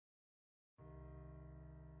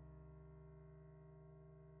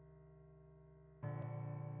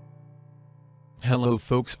Hello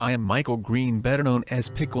folks, I am Michael Green, better known as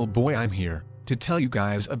Pickleboy. I'm here to tell you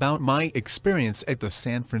guys about my experience at the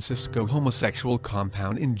San Francisco homosexual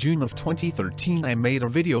compound in June of 2013. I made a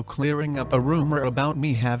video clearing up a rumor about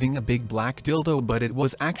me having a big black dildo, but it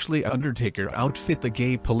was actually an Undertaker outfit. The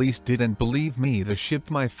gay police didn't believe me. They shipped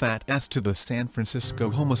my fat ass to the San Francisco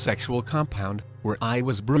homosexual compound, where I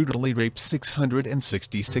was brutally raped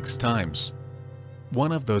 666 times.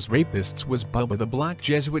 One of those rapists was Bubba the Black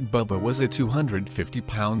Jesuit. Bubba was a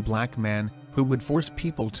 250-pound black man who would force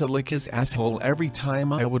people to lick his asshole every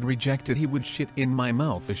time I would reject it. He would shit in my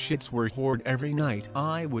mouth. The shits were poured every night.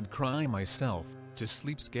 I would cry myself to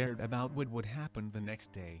sleep, scared about what would happen the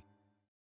next day.